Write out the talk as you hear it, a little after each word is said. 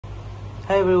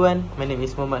Hi everyone, my name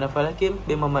is Muhammad HAKIM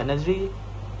bin Muhammad Nazri.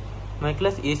 My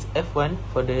class is F1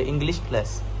 for the English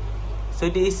class. So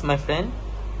this is my friend.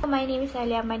 My name is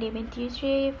ALYA, my name is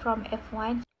YUSRY from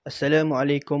F1.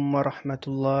 Assalamualaikum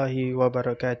warahmatullahi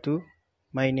wabarakatuh.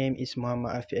 My name is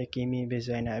Muhammad HAKIMI bin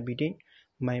ZAINAL ABIDIN.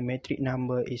 My matric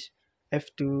number is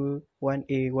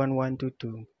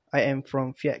F2-1A1122. I am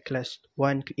from FIAT class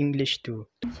 1 English 2.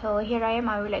 So here I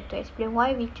am. I would like to explain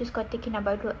why we choose Kota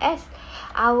Kinabalu as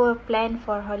our plan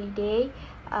for holiday.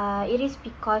 It is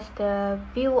because the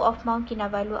view of Mount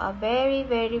Kinabalu are very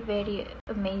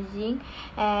amazing,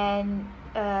 and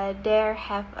there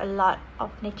have a lot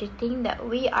of nature thing that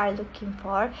we are looking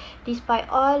for. Despite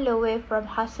all the way from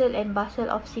hustle and bustle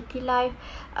of city life,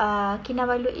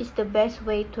 Kinabalu is the best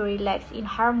way to relax in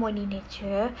harmony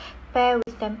nature, pair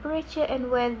with temperature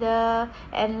and weather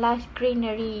and lush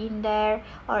greenery in there.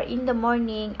 Or in the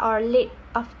morning or late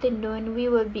afternoon, we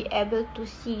will be able to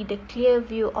see the clear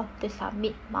view of the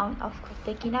summit mount of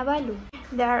Kota Kinabalu.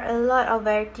 There are a lot of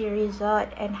variety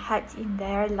resort and huts in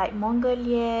there, like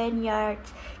Mongolian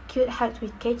yachts, cute huts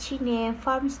with catchy name,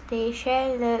 farm stay,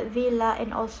 chalet, villa,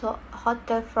 and also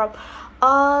hotel from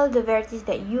all the varieties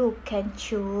that you can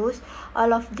choose.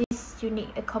 All of this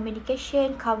unique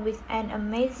communication come with an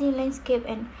amazing landscape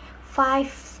and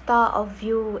 5-star of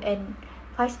view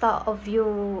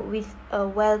with a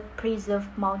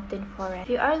well-preserved mountain forest. If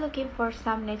you are looking for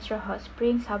some natural hot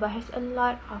springs, Sabah has a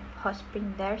lot of hot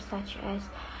springs there, such as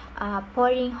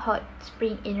pouring hot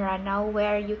spring in Ranau,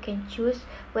 where you can choose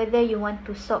whether you want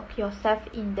to soak yourself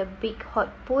in the big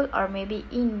hot pool or maybe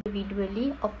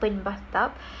individually open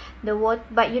bathtub.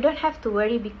 But you don't have to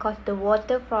worry, because the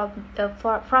water from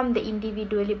the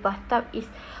individually bathtub is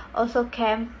also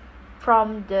came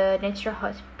from the natural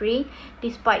hot spring,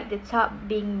 despite the tub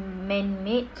being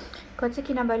man-made. Kota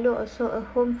Kinabalu also a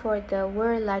home for the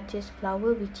world's largest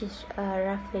flower, which is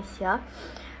Rafflesia.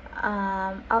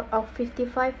 Out of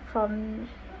 55 from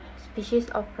species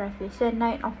of Rafflesia,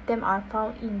 9 of them are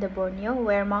found in the Borneo,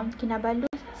 where Mount Kinabalu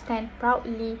stands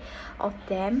proudly of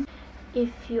them. If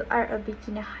you are a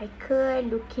beginner hiker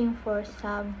looking for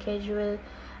some casual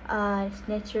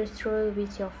nature stroll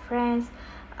with your friends,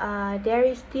 there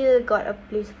is still got a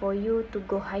place for you to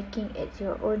go hiking at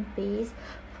your own pace.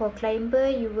 For climber,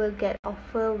 you will get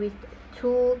offer with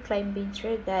 2 climbing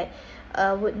trails that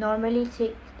would normally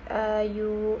take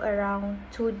you around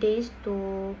 2 days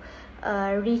to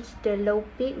reach the low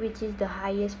peak, which is the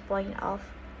highest point of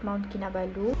Mount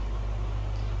Kinabalu.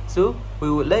 So we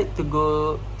would like to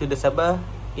go to the Sabah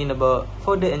in about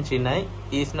 4 days and 3 nights.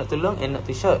 It is not too long and not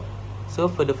too short. So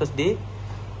for the first day,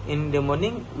 in the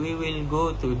morning, we will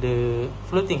go to the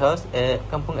floating house at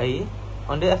Kampung Air.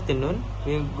 On the afternoon,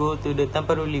 we will go to the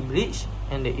Tamparuli Bridge.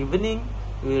 And the evening,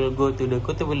 we will go to the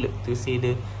Kota Beluk to see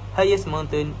the highest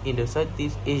mountain in the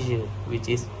Southeast Asia,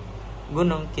 which is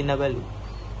Gunung Kinabalu.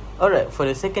 Alright, for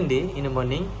the second day, in the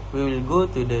morning, we will go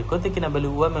to the Kota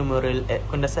Kinabalu War Memorial at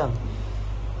Kundasang.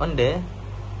 On there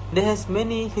has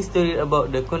many history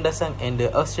about the Kundasang and the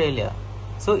Australia.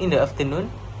 So in the afternoon,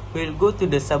 we will go to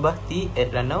the Sabah Tea at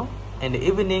Ranau, and the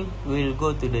evening we will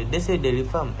go to the Desert Dairy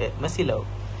Farm at Masilau.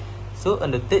 So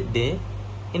on the third day,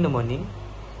 in the morning,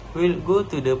 we will go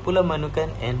to the Pulau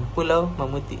Manukan and Pulau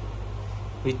Mamuti,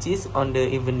 which is on the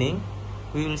evening.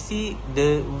 We will see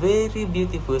the very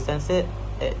beautiful sunset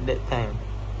at that time,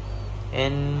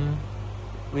 and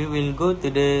we will go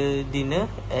to the dinner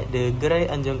at the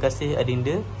Gerai Anjong Kasih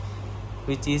Adinda,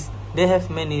 which is they have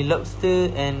many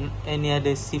lobster and any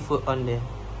other seafood on there,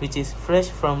 which is fresh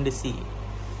from the sea.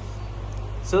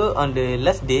 So on the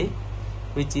last day,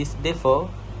 which is day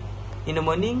 4, in the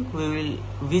morning we will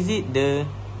visit the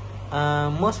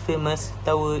most famous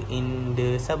tower in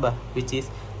the Sabah, which is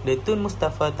the Tun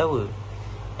Mustafa Tower.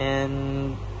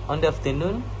 And on the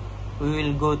afternoon, we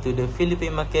will go to the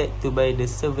Philippine market to buy the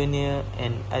souvenir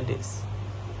and others.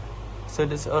 So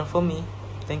that's all for me.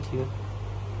 Thank you.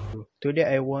 Today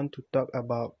I want to talk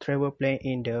about travel plan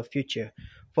in the future.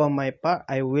 For my part,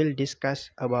 I will discuss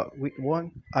about which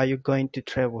one are you going to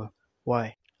travel.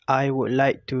 Why? I would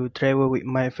like to travel with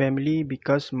my family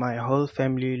because my whole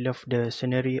family love the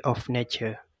scenery of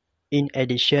nature. In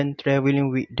addition,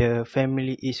 traveling with the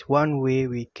family is one way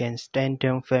we can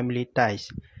strengthen family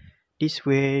ties. This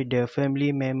way, the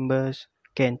family members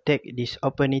can take this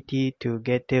opportunity to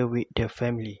gather with the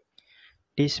family.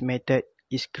 This method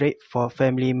is great for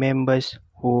family members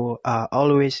who are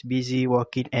always busy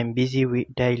working and busy with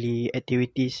daily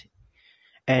activities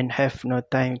and have no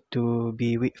time to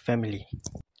be with family.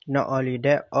 Not only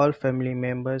that, all family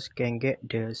members can get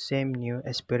the same new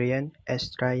experience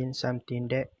as trying something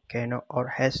that cannot or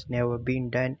has never been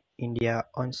done in their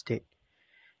own state.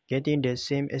 Getting the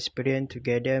same experience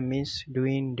together means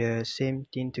doing the same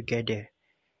thing together.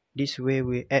 This way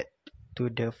we add to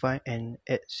the fun and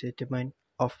excitement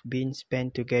of being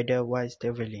spent together while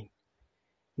traveling.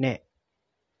 Next,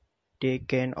 they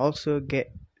can also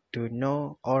get to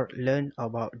know or learn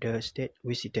about the state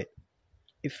visited.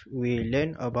 If we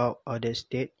learn about other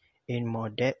states in more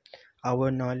depth,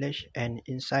 our knowledge and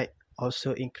insight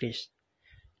also increase.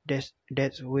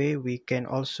 That way we can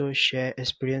also share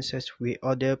experiences with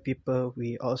other people.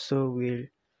 We also will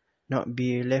not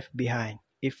be left behind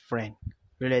if friends,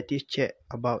 relatives chat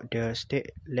about the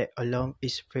state, let alone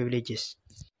its privileges.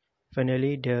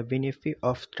 Finally, the benefit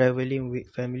of traveling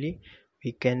with family,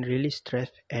 we can release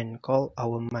stress and calm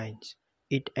our minds.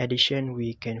 In addition,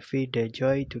 we can feel the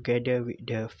joy together with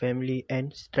the family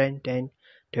and strengthen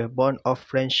the bond of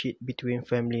friendship between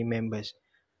family members.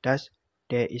 Thus,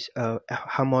 there is a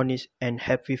harmonious and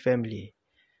happy family.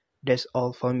 That's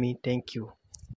all for me. Thank you.